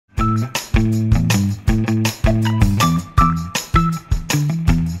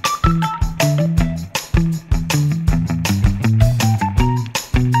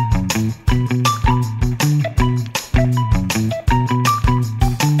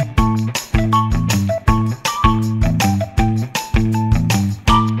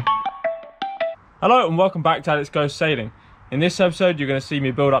and welcome back to Alex Goes Sailing. In this episode you're going to see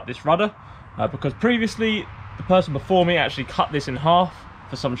me build up this rudder because previously the person before me actually cut this in half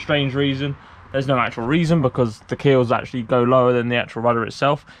for some strange reason. There's no actual reason because the keels actually go lower than the actual rudder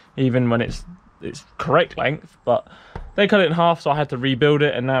itself, even when it's correct length, but they cut it in half, so I had to rebuild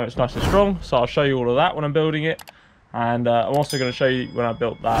it, and now it's nice and strong. So I'll show you all of that when I'm building it, and I'm also going to show you when I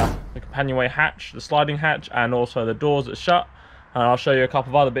built the Companionway hatch, the sliding hatch, and also the doors that shut, and I'll show you a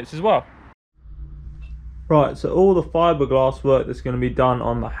couple of other bits as well. Right, so all the fiberglass work that's going to be done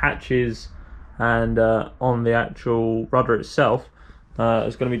on the hatches and on the actual rudder itself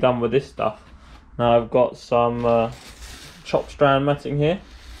is going to be done with this stuff. Now I've got some chop strand matting here,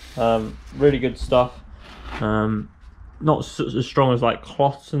 really good stuff. Not as strong as like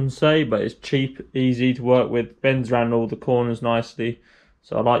cloths and say, but it's cheap, easy to work with, bends around all the corners nicely,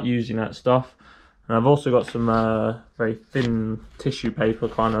 so I like using that stuff. And I've also got some very thin tissue paper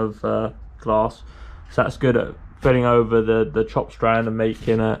kind of glass, so that's good at fitting over the chop strand and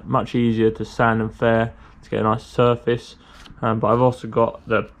making it much easier to sand and fare to get a nice surface. But I've also got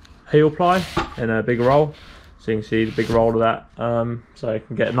the heel ply in a big roll, so you can see the big roll of that, so you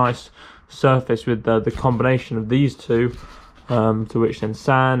can get a nice surface with the combination of these two, to which then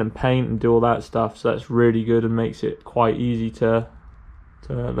sand and paint and do all that stuff. So that's really good and makes it quite easy to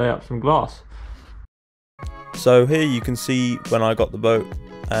lay up some glass. So here you can see when I got the boat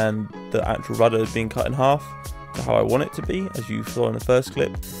and the actual rudder has been cut in half to how I want it to be, as you saw in the first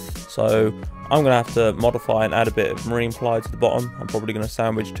clip. So I'm going to have to modify and add a bit of marine ply to the bottom. I'm probably going to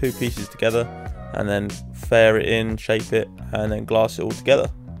sandwich two pieces together and then fare it in, shape it, and then glass it all together.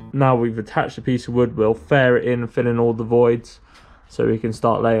 Now we've attached a piece of wood, we'll fare it in and fill in all the voids so we can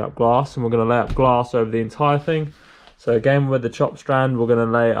start laying up glass, and we're going to lay up glass over the entire thing. So again, with the chop strand, we're going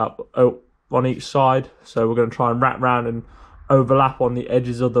to lay it up on each side, so we're going to try and wrap round and overlap on the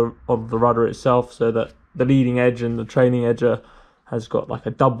edges of the rudder itself, so that the leading edge and the trailing edge has got like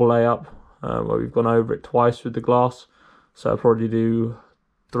a double layup, where we've gone over it twice with the glass. So I'll probably do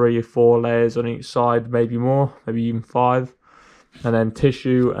 3 or 4 layers on each side, maybe more, maybe even 5, and then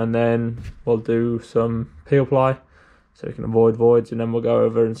tissue, and then we'll do some peel ply so we can avoid voids, and then we'll go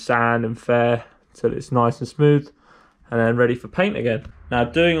over and sand and fare till it's nice and smooth, and then ready for paint again. Now,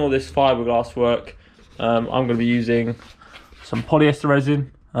 doing all this fiberglass work, I'm going to be using some polyester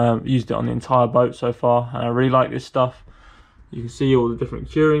resin. Used it on the entire boat so far, and I really like this stuff. You can see all the different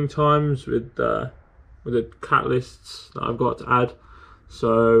curing times with the catalysts that I've got to add.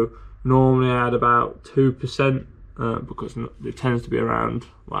 So normally I add about 2%, because it tends to be around,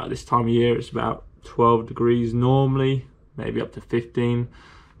 well, this time of year it's about 12 degrees normally, maybe up to 15.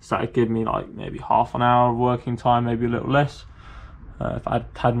 So that'd give me like maybe half an hour of working time, maybe a little less if I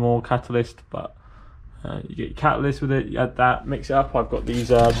had more catalyst. But you get your catalyst with it, you add that, mix it up. I've got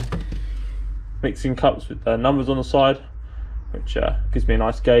these mixing cups with numbers on the side, which gives me a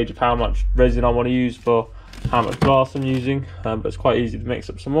nice gauge of how much resin I want to use for how much glass I'm using, but it's quite easy to mix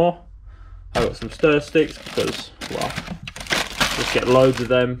up some more. I've got some stir sticks because, well, just get loads of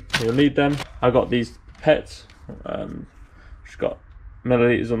them, you'll need them. I've got these pets, which got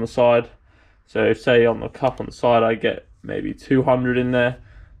milliliters on the side, so if say on the cup on the side I get maybe 200 in there,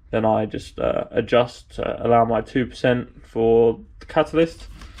 then I just adjust to allow my 2% for the catalyst,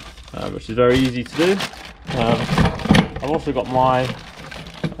 which is very easy to do. I've also got my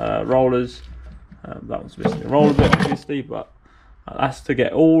rollers. That one's missing a roller bit obviously, but that's to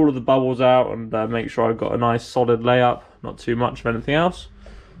get all of the bubbles out and make sure I've got a nice solid layup, not too much of anything else.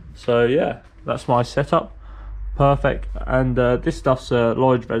 So yeah, that's my setup. Perfect. And this stuff's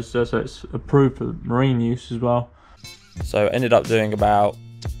Lloyd's register, so it's approved for marine use as well. So ended up doing about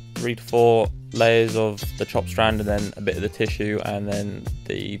 3 to 4 layers of the chop strand, and then a bit of the tissue, and then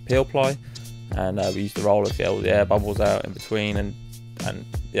the peel ply, and we used the roller to get all the air bubbles out in between, and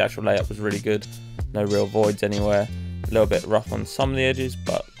the actual layup was really good, no real voids anywhere. A little bit rough on some of the edges,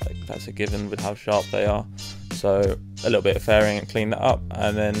 but like, that's a given with how sharp they are. So a little bit of fairing and clean that up,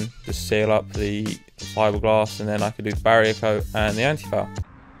 and then just seal up the fiberglass, and then I could do the barrier coat and the anti-foul.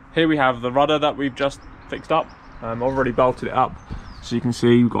 Here we have the rudder that we've just fixed up. I've already bolted it up, so you can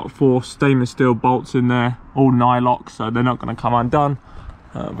see we've got 4 stainless steel bolts in there, all nylock, so they're not going to come undone.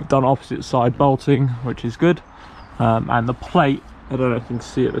 We've done opposite side bolting, which is good, and the plate, I don't know if you can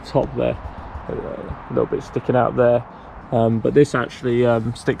see at the top there, a little bit sticking out there, but this actually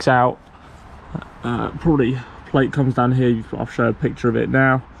sticks out. Probably plate comes down here. I'll show a picture of it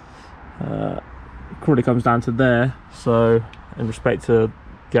now. Probably comes down to there, so in respect to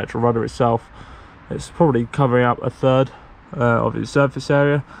the actual rudder itself, it's probably covering up 1/3 of its surface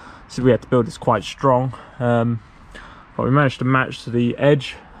area, so we had to build this quite strong, but we managed to match to the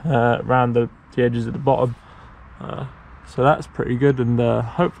edge around the the edges at the bottom. So that's pretty good, and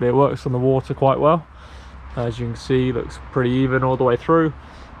hopefully it works on the water quite well. As you can see, it looks pretty even all the way through.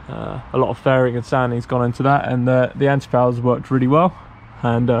 A lot of fairing and sanding's gone into that, and the anti-fouls worked really well.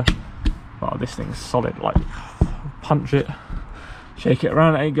 And well, this thing's solid, like punch it, shake it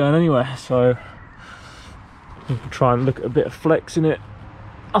around, it ain't going anywhere. So you can try and look at a bit of flex in it.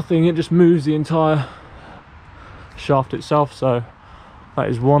 I think it just moves the entire shaft itself. So that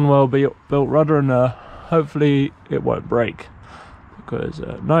is one well built rudder, and hopefully it won't break, because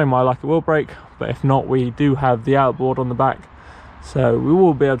knowing my luck, it will break. But if not, we do have the outboard on the back, so we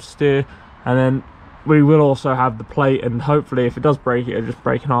will be able to steer. And then we will also have the plate, and hopefully if it does break, it'll just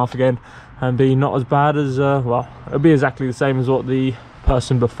break in half again and be not as bad as well, it'll be exactly the same as what the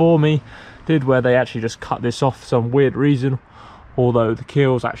person before me did, where they actually just cut this off for some weird reason, although the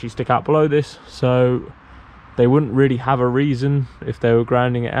keels actually stick out below this, so they wouldn't really have a reason if they were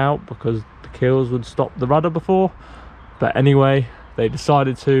grinding it out, because the keels would stop the rudder before. But anyway, they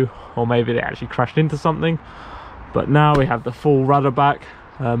decided to, or maybe they actually crashed into something. But now we have the full rudder back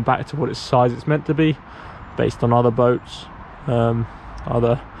to what its size it's meant to be, based on other boats,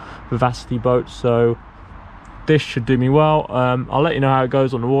 other Vivacity boats. So this should do me well. I'll let you know how it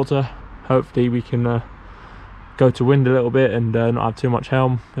goes on the water. Hopefully we can go to wind a little bit and not have too much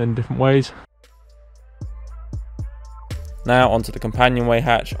helm in different ways. Now onto the companionway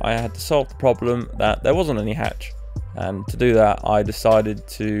hatch. I had to solve the problem that there wasn't any hatch, and to do that I decided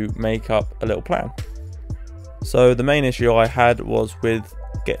to make up a little plan. So the main issue I had was with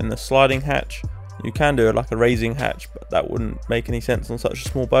getting the sliding hatch. You can do it like a raising hatch, but that wouldn't make any sense on such a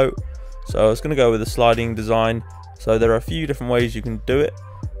small boat. So I was going to go with a sliding design. So there are a few different ways you can do it.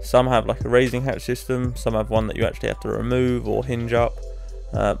 Some have like a raising hatch system, some have one that you actually have to remove or hinge up.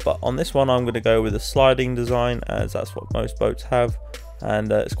 But on this one I'm going to go with a sliding design, as that's what most boats have,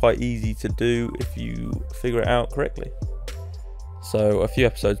 and it's quite easy to do if you figure it out correctly. So a few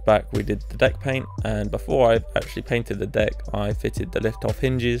episodes back we did the deck paint, and before I actually painted the deck I fitted the lift off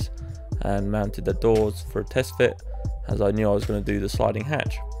hinges and mounted the doors for a test fit, as I knew I was going to do the sliding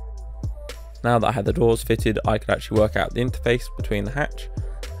hatch. Now that I had the doors fitted, I could actually work out the interface between the hatch,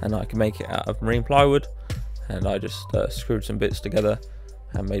 and I could make it out of marine plywood, and I just screwed some bits together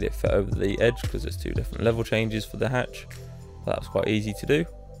and made it fit over the edge, because there's two different level changes for the hatch. That was quite easy to do.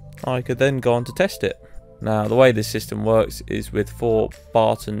 I could then go on to test it. Now the way this system works is with 4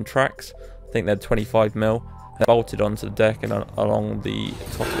 Barton tracks. I think they're 25mm. They're bolted onto the deck and along the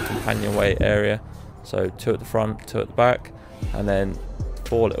top of the companionway area. So 2 at the front, 2 at the back, and then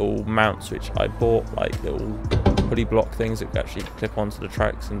 4 little mounts which I bought, like little pulley block things that could actually clip onto the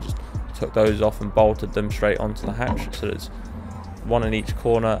tracks, and just took those off and bolted them straight onto the hatch. So there's one in each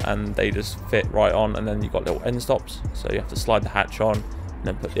corner and they just fit right on, and then you've got little end stops, so you have to slide the hatch on and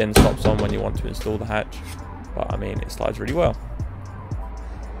then put the end stops on when you want to install the hatch. But I mean, it slides really well.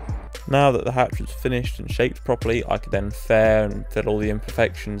 Now that the hatch was finished and shaped properly, I could then fair and fill all the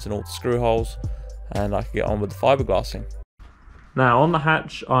imperfections and all the screw holes, and I could get on with the fiberglassing. Now on the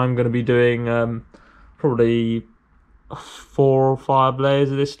hatch I'm going to be doing probably 4 or 5 layers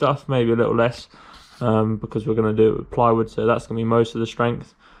of this stuff, maybe a little less, because we're going to do it with plywood, so that's going to be most of the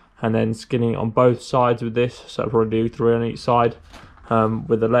strength, and then skinning it on both sides with this, so I'll probably do 3 on each side,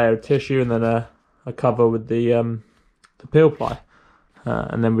 with a layer of tissue, and then a cover with the peel ply,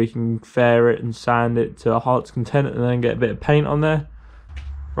 and then we can fair it and sand it to our heart's content, and then get a bit of paint on there.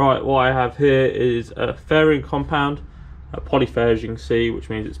 Right, what I have here is a fairing compound, a polyfair, as you can see, which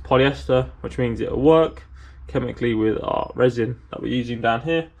means it's polyester, which means it'll work chemically with our resin that we're using down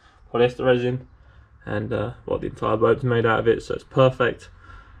here, polyester resin, and what the entire boat's made out of it, so it's perfect.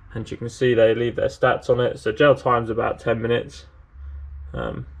 And you can see they leave their stats on it, so gel time's about 10 minutes,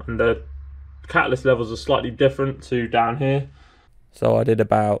 and the catalyst levels are slightly different to down here. So I did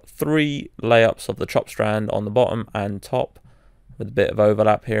about 3 layups of the chop strand on the bottom and top, with a bit of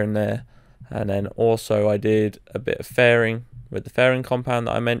overlap here and there, and then also I did a bit of fairing with the fairing compound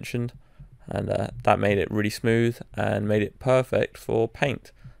that I mentioned, and that made it really smooth and made it perfect for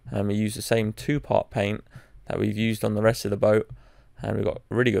paint. And we used the same 2-part paint that we've used on the rest of the boat, and we got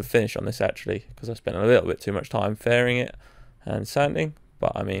a really good finish on this actually, because I spent a little bit too much time fairing it and sanding,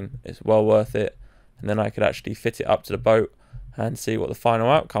 but I mean, it's well worth it. And then I could actually fit it up to the boat and see what the final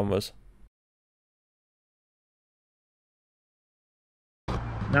outcome was.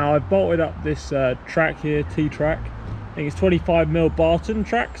 Now I've bolted up this track here, T-track. I think it's 25mm Barton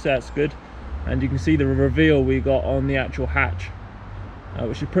track, so that's good. And you can see the reveal we got on the actual hatch,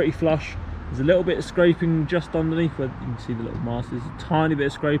 which is pretty flush. There's a little bit of scraping just underneath where you can see the little mast. There's a tiny bit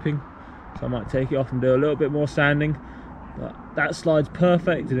of scraping, so I might take it off and do a little bit more sanding. But that slides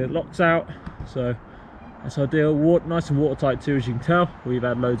perfect and it locks out. So that's ideal. Nice and watertight too, as you can tell. We've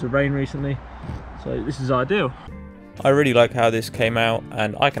had loads of rain recently, so this is ideal. I really like how this came out,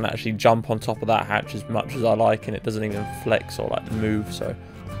 and I can actually jump on top of that hatch as much as I like, and it doesn't even flex or like move, so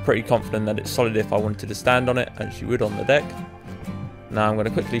pretty confident that it's solid if I wanted to stand on it, as you would on the deck. Now I'm going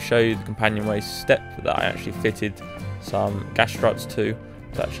to quickly show you the companionway step that I actually fitted some gas struts to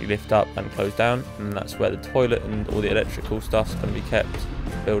actually lift up and close down, and that's where the toilet and all the electrical stuff's going to be kept,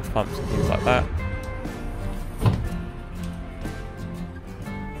 bilge pumps and things like that.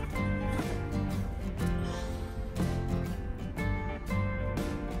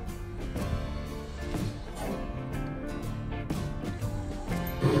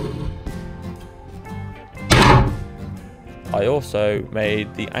 I also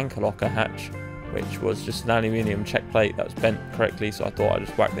made the anchor locker hatch, which was just an aluminium check plate that was bent correctly, so I thought I'd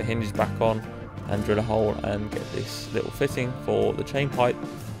just whack the hinges back on and drill a hole and get this little fitting for the chain pipe,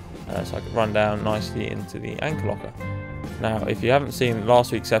 so I could run down nicely into the anchor locker. Now if you haven't seen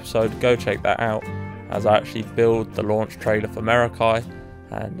last week's episode, go check that out, as I actually build the launch trailer for Meraki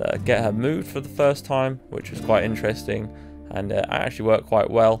and get her moved for the first time, which was quite interesting, and it actually worked quite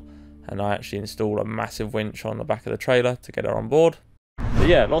well. And I actually installed a massive winch on the back of the trailer to get her on board. But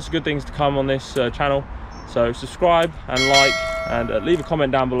yeah, lots of good things to come on this channel, so subscribe and like, and leave a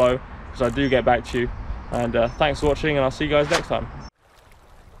comment down below, because I do get back to you. And thanks for watching, and I'll see you guys next time.